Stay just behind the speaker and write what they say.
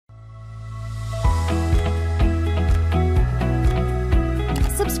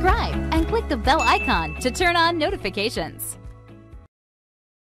click the bell icon to turn on notifications.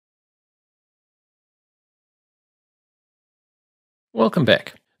 Welcome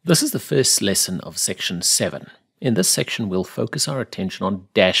back. This is the first lesson of section 7. In this section, we'll focus our attention on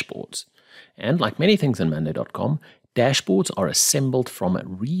dashboards. And like many things in Monday.com, dashboards are assembled from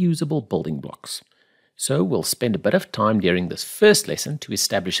reusable building blocks. So we'll spend a bit of time during this first lesson to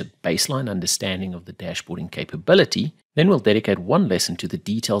establish a baseline understanding of the dashboarding capability. Then we'll dedicate one lesson to the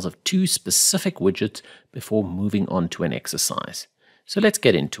details of 2 specific widgets before moving on to an exercise. So let's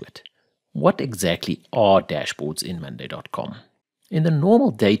get into it. What exactly are dashboards in Monday.com? In the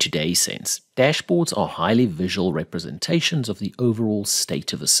normal day-to-day sense, dashboards are highly visual representations of the overall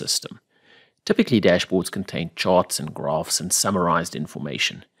state of a system. Typically, dashboards contain charts and graphs and summarized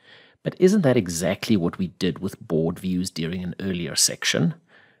information. But isn't that exactly what we did with board views during an earlier section?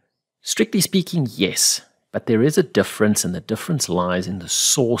 Strictly speaking, yes, but there is a difference, and the difference lies in the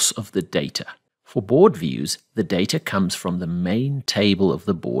source of the data. For board views, the data comes from the main table of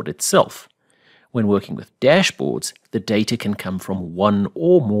the board itself. When working with dashboards, the data can come from one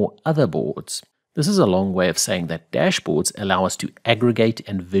or more other boards. This is a long way of saying that dashboards allow us to aggregate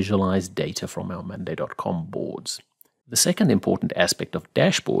and visualize data from our Monday.com boards. The second important aspect of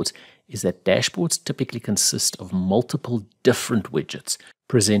dashboards is that dashboards typically consist of multiple different widgets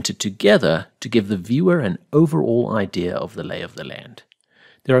presented together to give the viewer an overall idea of the lay of the land.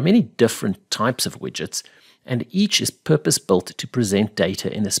 There are many different types of widgets, and each is purpose-built to present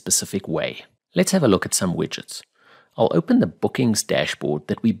data in a specific way. Let's have a look at some widgets. I'll open the bookings dashboard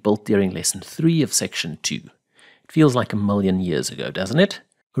that we built during lesson 3 of section 2. It feels like a million years ago, doesn't it?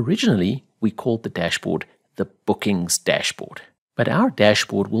 Originally, we called the dashboard the bookings dashboard. But our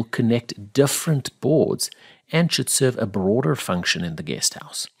dashboard will connect different boards and should serve a broader function in the guest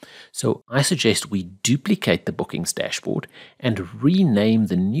house. So I suggest we duplicate the bookings dashboard and rename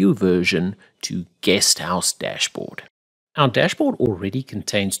the new version to guest house dashboard. Our dashboard already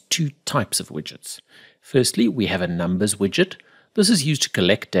contains 2 types of widgets. Firstly, we have a numbers widget. This is used to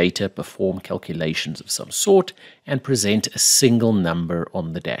collect data, perform calculations of some sort, and present a single number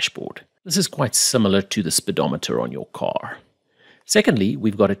on the dashboard. This is quite similar to the speedometer on your car. Secondly,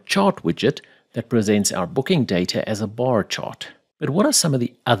 we've got a chart widget that presents our booking data as a bar chart. But what are some of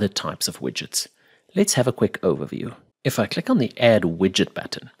the other types of widgets? Let's have a quick overview. If I click on the Add Widget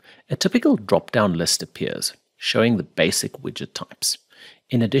button, a typical drop-down list appears, showing the basic widget types.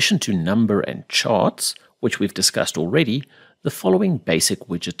 In addition to number and charts, which we've discussed already, the following basic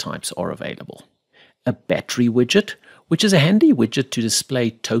widget types are available. A battery widget, which is a handy widget to display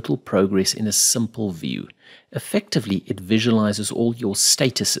total progress in a simple view. Effectively, it visualizes all your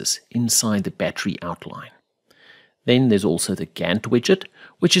statuses inside the battery outline. Then there's also the Gantt widget,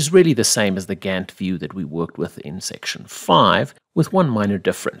 which is really the same as the Gantt view that we worked with in section 5, with one minor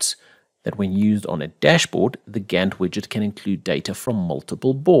difference, that when used on a dashboard, the Gantt widget can include data from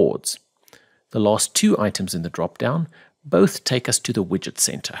multiple boards. The last 2 items in the drop-down both take us to the widget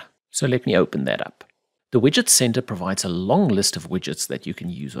center. So let me open that up. The widget center provides a long list of widgets that you can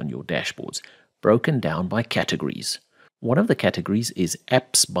use on your dashboards, broken down by categories. One of the categories is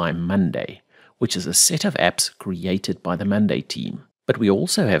Apps by Monday, which is a set of apps created by the Monday team. But we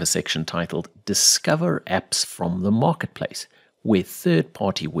also have a section titled Discover Apps from the Marketplace, where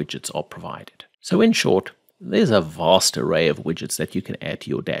third-party widgets are provided. So in short, there's a vast array of widgets that you can add to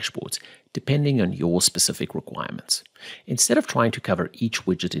your dashboards, depending on your specific requirements. Instead of trying to cover each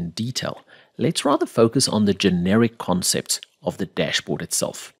widget in detail, let's rather focus on the generic concepts of the dashboard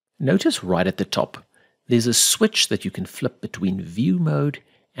itself. Notice right at the top, there's a switch that you can flip between View mode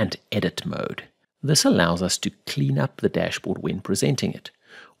and Edit mode. This allows us to clean up the dashboard when presenting it.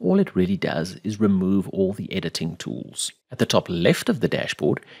 All it really does is remove all the editing tools. At the top left of the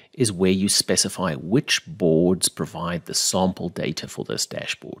dashboard is where you specify which boards provide the sample data for this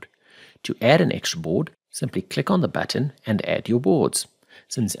dashboard. To add an extra board, simply click on the button and add your boards.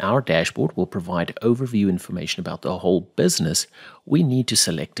 Since our dashboard will provide overview information about the whole business, we need to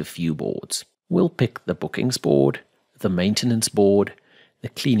select a few boards. We'll pick the bookings board, the maintenance board, the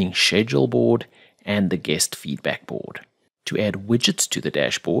cleaning schedule board, and the guest feedback board. To add widgets to the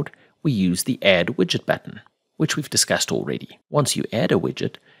dashboard, we use the Add Widget button, which we've discussed already. Once you add a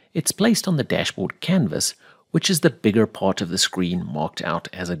widget, it's placed on the dashboard canvas, which is the bigger part of the screen marked out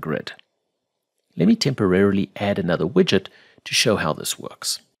as a grid. Let me temporarily add another widget to show how this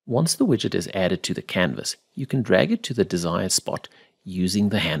works. Once the widget is added to the canvas, you can drag it to the desired spot using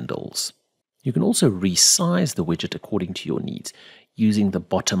the handles. You can also resize the widget according to your needs using the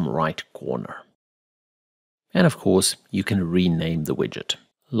bottom right corner. And of course, you can rename the widget.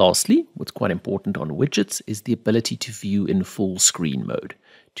 Lastly, what's quite important on widgets is the ability to view in full screen mode.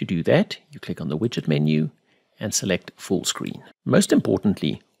 To do that, you click on the widget menu and select full screen. Most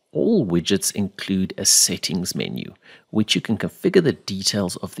importantly, all widgets include a settings menu, which you can configure the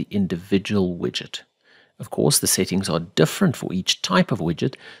details of the individual widget. Of course, the settings are different for each type of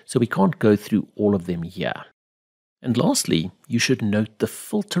widget, so we can't go through all of them here. And lastly, you should note the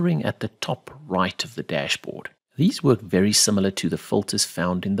filtering at the top right of the dashboard. These work very similar to the filters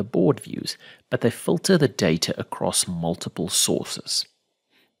found in the board views, but they filter the data across multiple sources.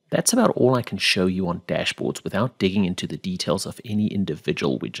 That's about all I can show you on dashboards without digging into the details of any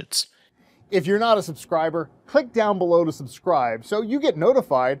individual widgets. If you're not a subscriber, click down below to subscribe so you get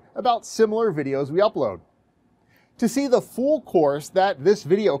notified about similar videos we upload. To see the full course that this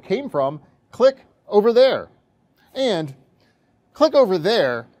video came from, click over there. And click over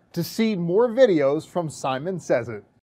there to see more videos from Simon Says It.